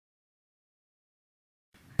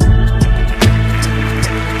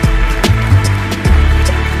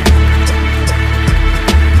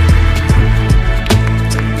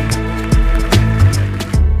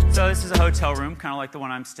kind of like the one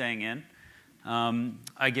I'm staying in.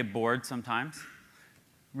 I get bored sometimes.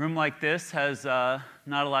 A room like this has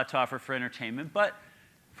not a lot to offer for entertainment, but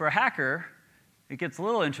for a hacker, it gets a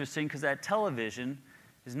little interesting because that television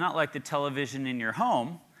is not like the television in your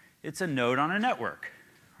home. It's a node on a network,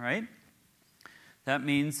 right? That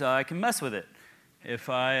means I can mess with it. If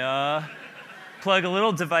I plug a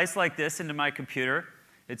little device like this into my computer,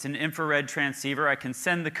 it's an infrared transceiver. I can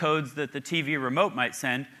send the codes that the TV remote might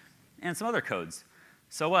send and some other codes.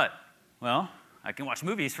 So what? Well, I can watch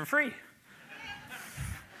movies for free.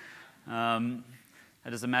 That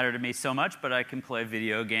doesn't matter to me so much, but I can play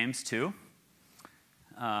video games too.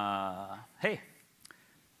 Hey,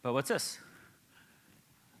 but what's this?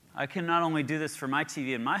 I can not only do this for my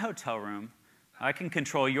TV in my hotel room, I can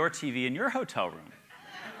control your TV in your hotel room.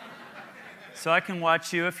 So I can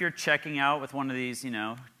watch you if you're checking out with one of these,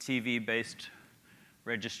 TV-based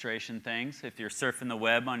registration things. If you're surfing the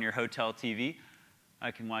web on your hotel TV,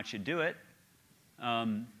 I can watch you do it.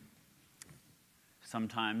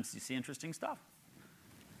 Sometimes you see interesting stuff.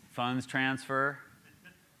 Funds transfer,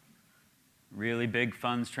 really big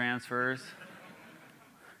funds transfers.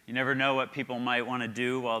 You never know what people might want to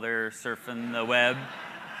do while they're surfing the web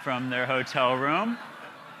from their hotel room.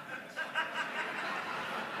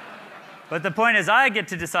 But the point is, I get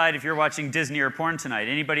to decide if you're watching Disney or porn tonight.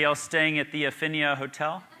 Anybody else staying at the Affinia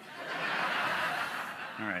Hotel?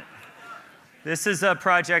 All right. This is a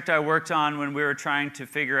project I worked on when we were trying to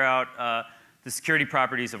figure out the security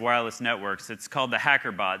properties of wireless networks. It's called the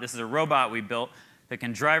HackerBot. This is a robot we built that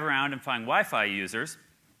can drive around and find Wi-Fi users,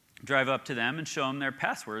 drive up to them, and show them their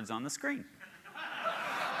passwords on the screen.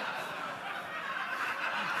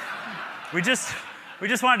 We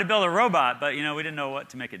just wanted to build a robot, but we didn't know what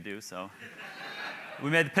to make it do, so we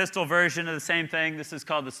made the pistol version of the same thing. This is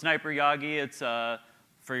called the Sniper Yagi. It's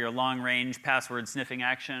for your long-range password sniffing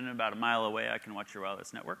action. About a mile away, I can watch your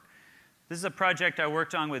wireless network. This is a project I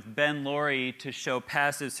worked on with Ben Laurie to show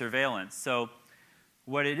passive surveillance. So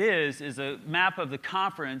what it is a map of the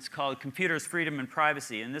conference called Computers, Freedom, and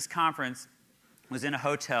Privacy. And this conference was in a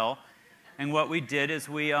hotel. And what we did is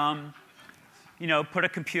we put a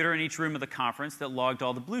computer in each room of the conference that logged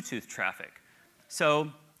all the Bluetooth traffic.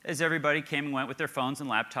 So as everybody came and went with their phones and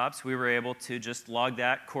laptops, we were able to just log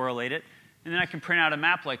that, correlate it, and then I can print out a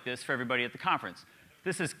map like this for everybody at the conference.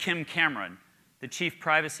 This is Kim Cameron, the chief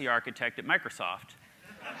privacy architect at Microsoft.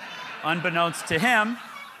 Unbeknownst to him,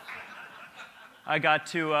 I got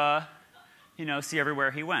to see everywhere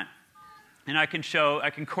he went. And I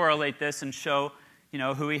can correlate this and show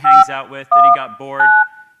who he hangs out with, that he got bored,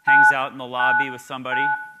 hangs out in the lobby with somebody.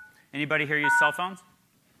 Anybody here use cell phones?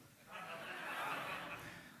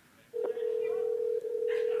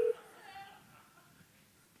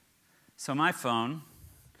 So my phone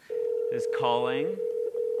is calling.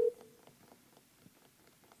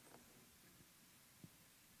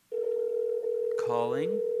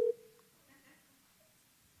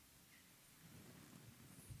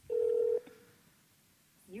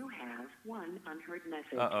 You have one unheard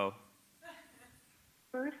message. Uh-oh.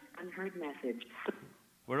 First unheard message.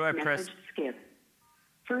 Where do I press? Message skip.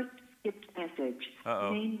 First skipped message.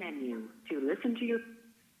 Uh-oh. Main menu. To listen to your...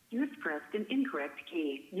 You've pressed an incorrect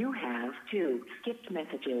key. You have 2 skipped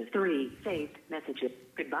messages. 3 saved messages.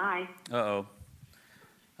 Goodbye. Uh-oh.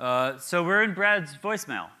 So we're in Brad's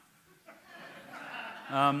voicemail.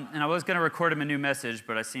 And I was going to record him a new message,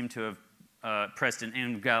 but I seem to have pressed an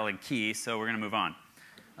invalid key, so we're going to move on.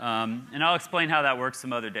 And I'll explain how that works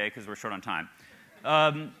some other day, because we're short on time.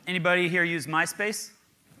 Anybody here use MySpace?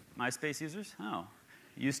 MySpace users? Oh.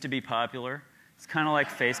 It used to be popular. It's kind of like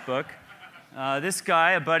Facebook. This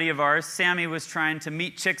guy, a buddy of ours, Sammy, was trying to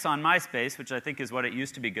meet chicks on MySpace, which I think is what it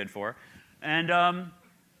used to be good for. And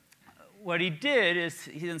what he did is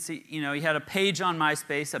he had a page on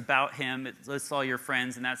MySpace about him. It lists all your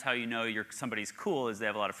friends, and that's how you know somebody's cool, is they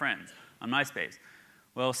have a lot of friends on MySpace.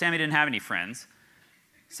 Well, Sammy didn't have any friends.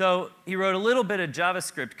 So he wrote a little bit of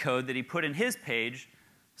JavaScript code that he put in his page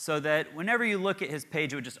so that whenever you look at his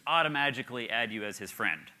page, it would just automatically add you as his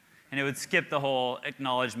friend. And it would skip the whole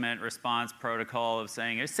acknowledgement response protocol of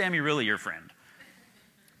saying, is Sammy really your friend?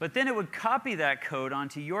 But then it would copy that code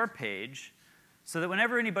onto your page so that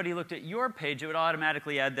whenever anybody looked at your page, it would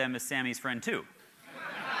automatically add them as Sammy's friend too.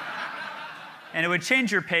 And it would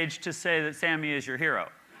change your page to say that Sammy is your hero.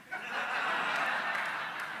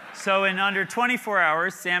 So in under 24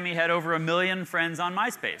 hours, Sammy had over 1 million friends on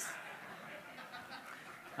MySpace.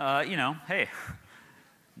 Hey.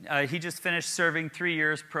 He just finished serving 3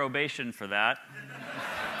 years probation for that.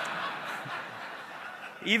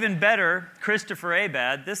 Even better, Christopher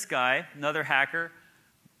Abad, this guy, another hacker,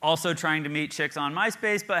 also trying to meet chicks on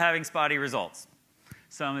MySpace, but having spotty results.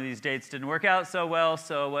 Some of these dates didn't work out so well.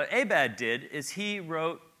 So what Abad did is he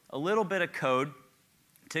wrote a little bit of code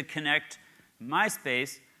to connect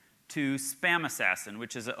MySpace to Spam Assassin,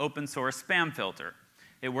 which is an open source spam filter.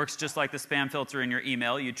 It works just like the spam filter in your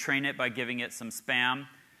email. You train it by giving it some spam,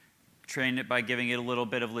 train it by giving it a little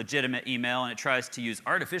bit of legitimate email, and it tries to use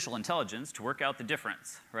artificial intelligence to work out the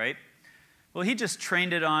difference, right? Well, he just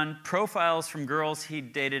trained it on profiles from girls he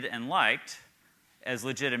dated and liked as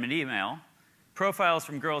legitimate email, profiles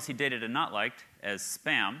from girls he dated and not liked as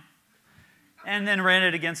spam, and then ran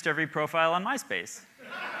it against every profile on MySpace.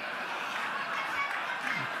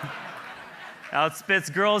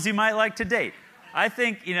 Outspits girls you might like to date. I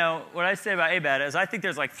think, what I say about Abad is I think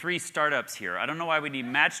there's like 3 startups here. I don't know why we need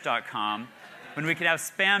Match.com when we could have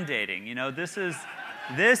spam dating.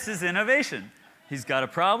 This is innovation. He's got a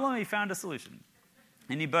problem, he found a solution.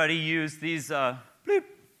 Anybody use these bloop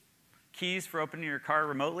keys for opening your car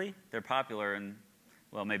remotely? They're popular in,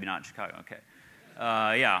 well, maybe not in Chicago, okay.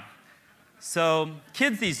 Yeah. So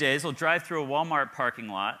kids these days will drive through a Walmart parking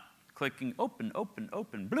lot, clicking open, open,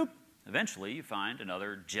 open, bloop. Eventually, you find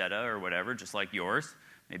another Jetta or whatever, just like yours,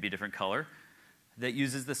 maybe a different color, that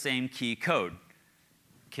uses the same key code.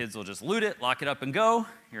 Kids will just loot it, lock it up, and go.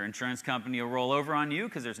 Your insurance company will roll over on you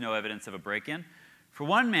because there's no evidence of a break-in. For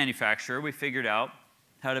one manufacturer, we figured out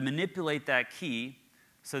how to manipulate that key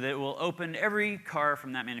so that it will open every car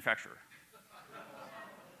from that manufacturer.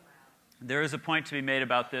 There is a point to be made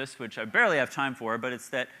about this, which I barely have time for, but it's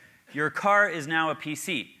that your car is now a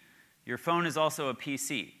PC. Your phone is also a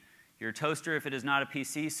PC. Your toaster, if it is not a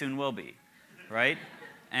PC, soon will be, right?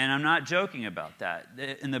 And I'm not joking about that.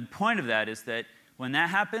 And the point of that is that when that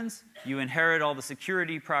happens, you inherit all the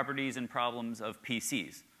security properties and problems of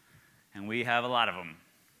PCs. And we have a lot of them.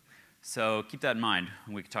 So keep that in mind.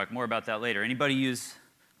 We can talk more about that later. Anybody use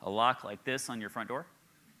a lock like this on your front door?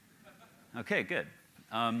 Okay, good.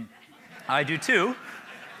 I do too.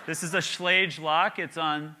 This is a Schlage lock. It's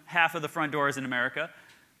on half of the front doors in America.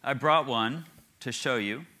 I brought one to show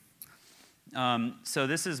you. So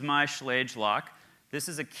this is my Schlage lock. This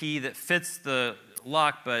is a key that fits the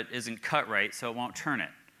lock but isn't cut right, so it won't turn it.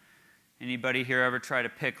 Anybody here ever try to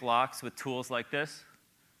pick locks with tools like this?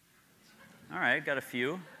 All right, got a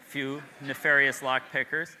few nefarious lock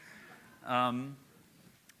pickers.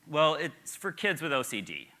 Well, it's for kids with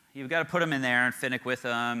OCD. You've got to put them in there and finick with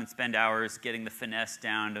them and spend hours getting the finesse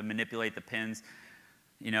down to manipulate the pins.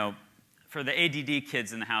 For the ADD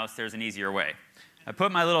kids in the house, there's an easier way. I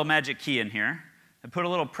put my little magic key in here. I put a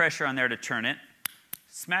little pressure on there to turn it,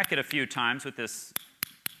 smack it a few times with this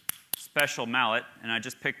special mallet, and I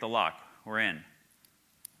just pick the lock. We're in.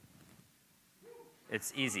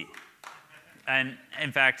 It's easy. And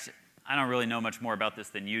in fact, I don't really know much more about this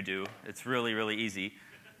than you do. It's really, really easy.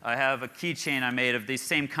 I have a keychain I made of the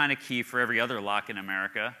same kind of key for every other lock in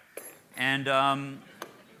America. And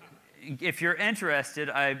if you're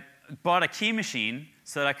interested, I bought a key machine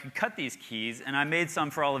so that I could cut these keys, and I made some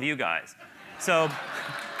for all of you guys. So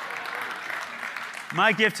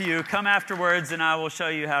my gift to you, come afterwards, and I will show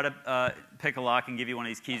you how to pick a lock and give you one of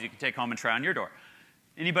these keys you can take home and try on your door.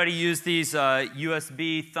 Anybody use these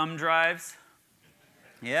USB thumb drives?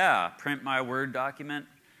 Yeah, print my Word document.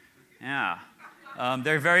 Yeah,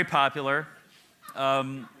 they're very popular.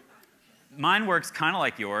 Mine works kind of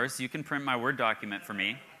like yours. You can print my Word document for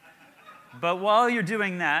me. But while you're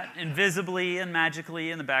doing that, invisibly and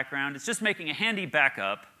magically in the background, it's just making a handy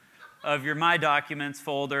backup of your My Documents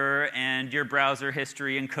folder and your browser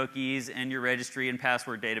history and cookies and your registry and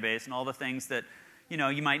password database and all the things that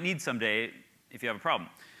you might need someday if you have a problem.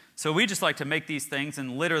 So we just like to make these things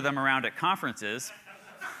and litter them around at conferences.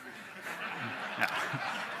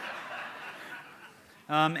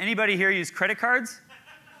 Anybody here use credit cards?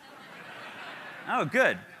 Oh,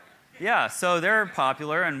 good. Yeah, so they're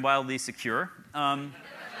popular and wildly secure. Well,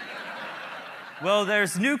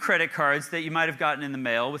 there's new credit cards that you might have gotten in the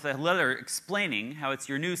mail with a letter explaining how it's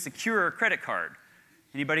your new secure credit card.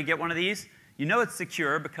 Anybody get one of these? You know it's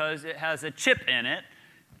secure because it has a chip in it,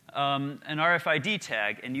 an RFID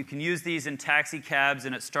tag, and you can use these in taxi cabs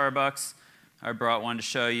and at Starbucks. I brought one to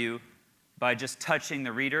show you by just touching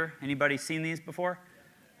the reader. Anybody seen these before?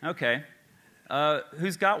 Okay.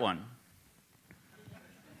 Who's got one?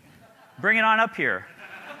 Bring it on up here.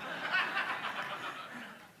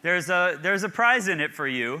 There's a prize in it for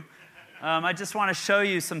you. I just want to show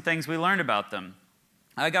you some things we learned about them.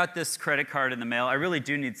 I got this credit card in the mail. I really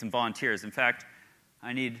do need some volunteers. In fact,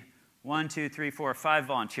 I need 1, 2, 3, 4, 5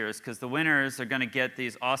 volunteers because the winners are going to get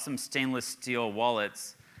these awesome stainless steel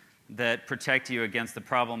wallets that protect you against the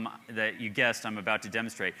problem that you guessed I'm about to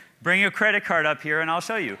demonstrate. Bring your credit card up here and I'll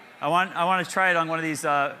show you. I want to try it on one of these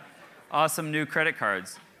awesome new credit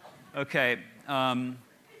cards. Okay.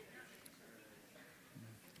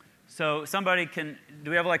 So somebody can,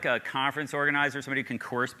 do we have like a conference organizer, somebody who can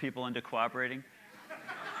coerce people into cooperating?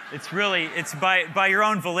 It's really, it's by your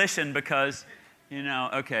own volition because, you know,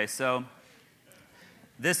 okay, so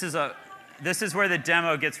this is where the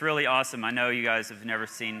demo gets really awesome. I know you guys have never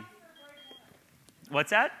seen, what's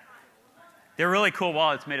that? They're really cool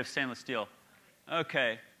wallets made of stainless steel.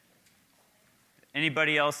 Okay.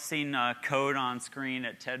 Anybody else seen code on screen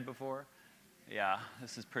at TED before? Yeah,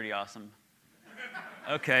 this is pretty awesome.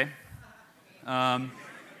 Okay.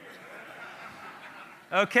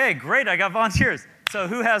 Okay, great, I got volunteers. So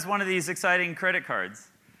who has one of these exciting credit cards?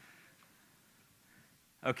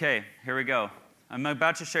 Okay, here we go. I'm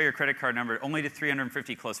about to show your credit card number only to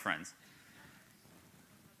 350 close friends.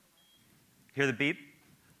 Hear the beep?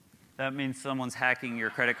 That means someone's hacking your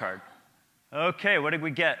credit card. Okay, what did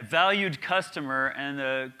we get? Valued customer and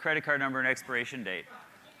the credit card number and expiration date.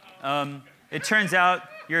 It turns out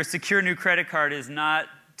your secure new credit card is not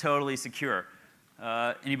totally secure.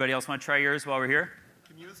 Anybody else want to try yours while we're here?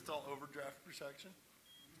 Can you install overdraft protection?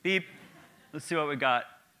 Beep. Let's see what we got.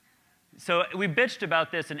 So we bitched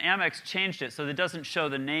about this, and Amex changed it so that it doesn't show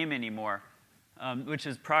the name anymore, which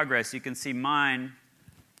is progress. You can see mine,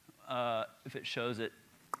 if it shows it.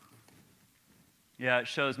 Yeah, it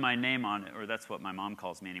shows my name on it, or that's what my mom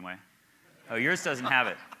calls me anyway. Oh, yours doesn't have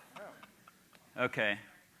it. Okay.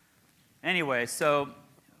 Anyway, so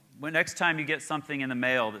when next time you get something in the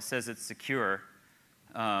mail that says it's secure,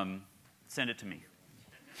 send it to me.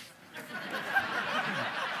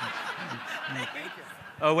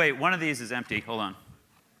 Oh, wait, one of these is empty. Hold on.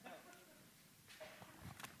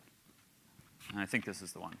 I think this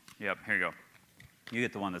is the one. Yep, here you go. You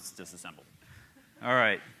get the one that's disassembled. All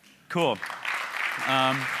right, cool.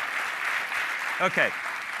 Okay,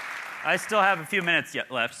 I still have a few minutes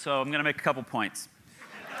yet left, so I'm going to make a couple points.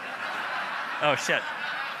 Oh, shit.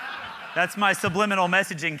 That's my subliminal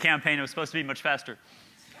messaging campaign. It was supposed to be much faster.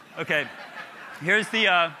 Okay, here's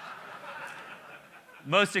the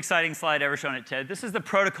most exciting slide ever shown at TED. This is the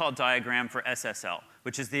protocol diagram for SSL,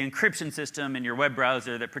 which is the encryption system in your web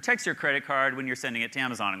browser that protects your credit card when you're sending it to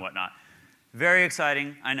Amazon and whatnot. Very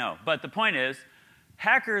exciting, I know. But the point is,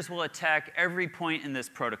 hackers will attack every point in this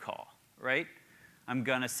protocol, right? I'm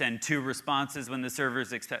going to send 2 responses when the server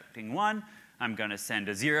is expecting 1. I'm going to send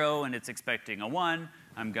a 0 and it's expecting a 1.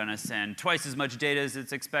 I'm going to send twice as much data as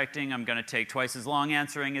it's expecting. I'm going to take twice as long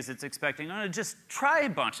answering as it's expecting. I'm going to just try a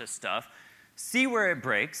bunch of stuff, see where it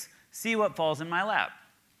breaks, see what falls in my lap.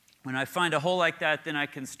 When I find a hole like that, then I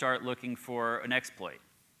can start looking for an exploit,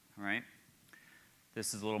 right?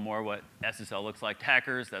 This is a little more what SSL looks like to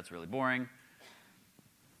hackers. That's really boring.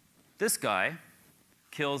 This guy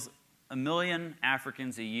kills 1 million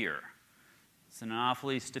Africans a year. It's an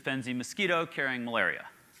Anopheles stephensi mosquito carrying malaria.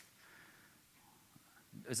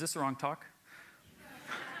 Is this the wrong talk?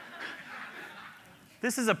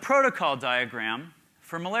 This is a protocol diagram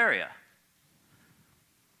for malaria.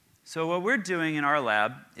 So what we're doing in our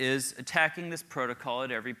lab is attacking this protocol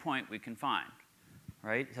at every point we can find,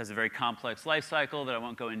 right? It has a very complex life cycle that I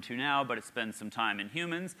won't go into now, but it spends some time in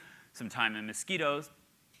humans, some time in mosquitoes.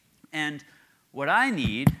 And what I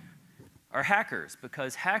need are hackers,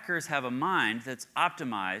 because hackers have a mind that's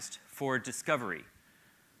optimized for discovery.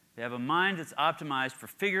 They have a mind that's optimized for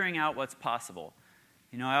figuring out what's possible.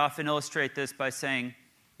 You know, I often illustrate this by saying,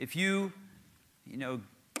 if you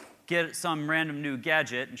get some random new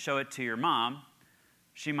gadget and show it to your mom,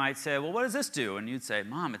 she might say, well, what does this do? And you'd say,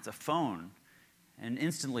 Mom, it's a phone. And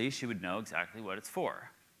instantly, she would know exactly what it's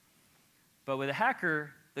for. But with a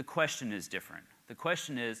hacker, the question is different. The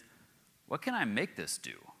question is, what can I make this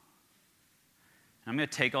do? And I'm going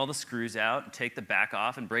to take all the screws out and take the back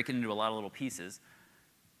off and break it into a lot of little pieces.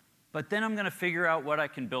 But then I'm going to figure out what I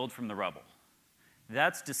can build from the rubble.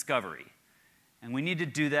 That's discovery. And we need to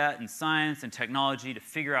do that in science and technology to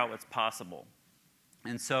figure out what's possible.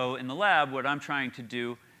 And so in the lab, what I'm trying to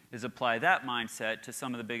do is apply that mindset to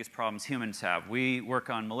some of the biggest problems humans have. We work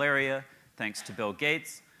on malaria, thanks to Bill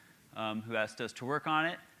Gates, who asked us to work on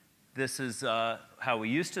it. This is how we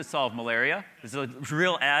used to solve malaria. This is a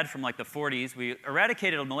real ad from like the 40s. We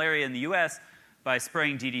eradicated malaria in the US by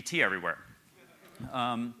spraying DDT everywhere.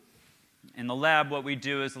 In the lab, what we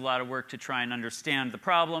do is a lot of work to try and understand the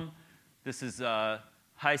problem. This is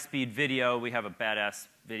high-speed video. We have a badass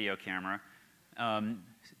video camera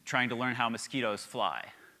trying to learn how mosquitoes fly.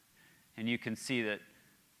 And you can see that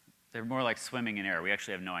they're more like swimming in air. We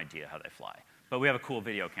actually have no idea how they fly. But we have a cool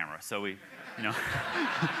video camera, so we,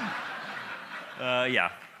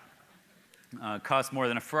 yeah. Costs more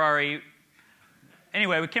than a Ferrari.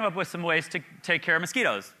 Anyway, we came up with some ways to take care of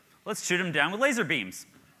mosquitoes. let's shoot them down with laser beams.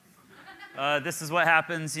 This is what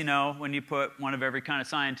happens, you know, when you put one of every kind of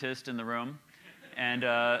scientist in the room and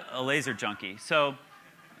a laser junkie. So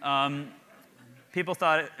people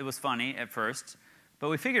thought it was funny at first, but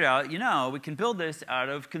we figured out, you know, we can build this out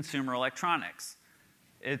of consumer electronics.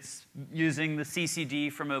 It's using the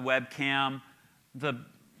CCD from a webcam, the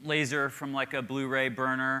laser from like a Blu-ray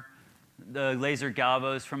burner, the laser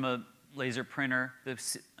galvos from a laser printer.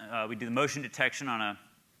 We do the motion detection on a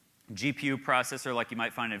GPU processor like you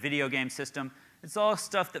might find in a video game system. It's all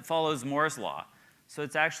stuff that follows Moore's law. So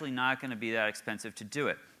it's actually not going to be that expensive to do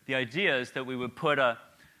it. The idea is that we would put a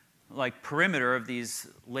perimeter of these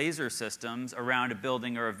laser systems around a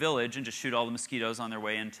building or a village and just shoot all the mosquitoes on their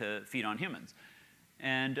way in to feed on humans.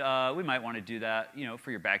 And we might want to do that, you know,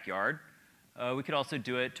 for your backyard. We could also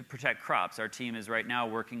do it to protect crops. Our team is right now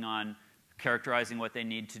working on characterizing what they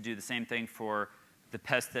need to do the same thing for the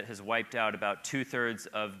pest that has wiped out about 2/3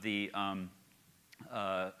 of the,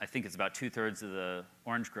 I think it's about 2/3 of the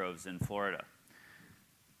orange groves in Florida.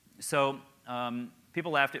 So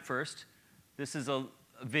people laughed at first. This is a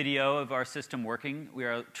video of our system working. We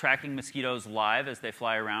are tracking mosquitoes live as they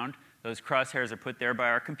fly around. Those crosshairs are put there by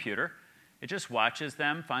our computer. It just watches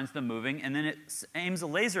them, finds them moving, and then it aims a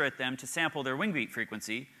laser at them to sample their wing beat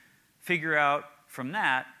frequency, figure out from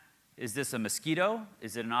that, is this a mosquito?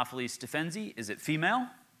 Is it an Ophilus stephensi? Is it female?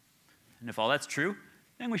 And if all that's true,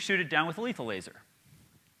 then we shoot it down with a lethal laser.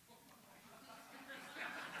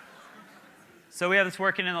 So we have this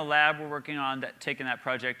working in the lab. We're working on taking that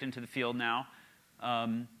project into the field now.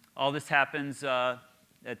 All this happens at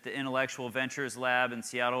the Intellectual Ventures Lab in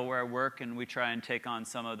Seattle where I work, and we try and take on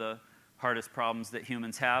some of the hardest problems that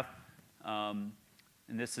humans have. And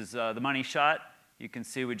this is the money shot. You can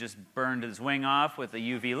see we just burned his wing off with a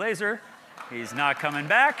UV laser. He's not coming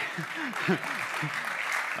back.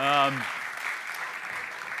 Kind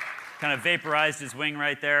of vaporized his wing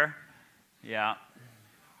right there. Yeah.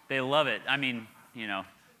 They love it. I mean, you know,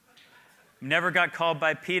 never got called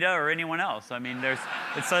by PETA or anyone else. I mean,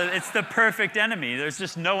 it's the perfect enemy. There's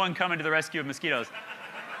just no one coming to the rescue of mosquitoes.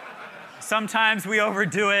 Sometimes we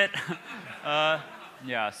overdo it.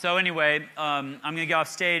 Yeah, so anyway, I'm going to get off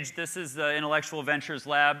stage. This is the Intellectual Ventures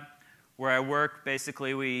Lab where I work.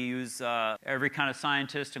 Basically, we use every kind of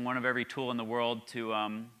scientist and one of every tool in the world to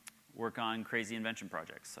work on crazy invention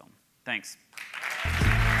projects. So thanks.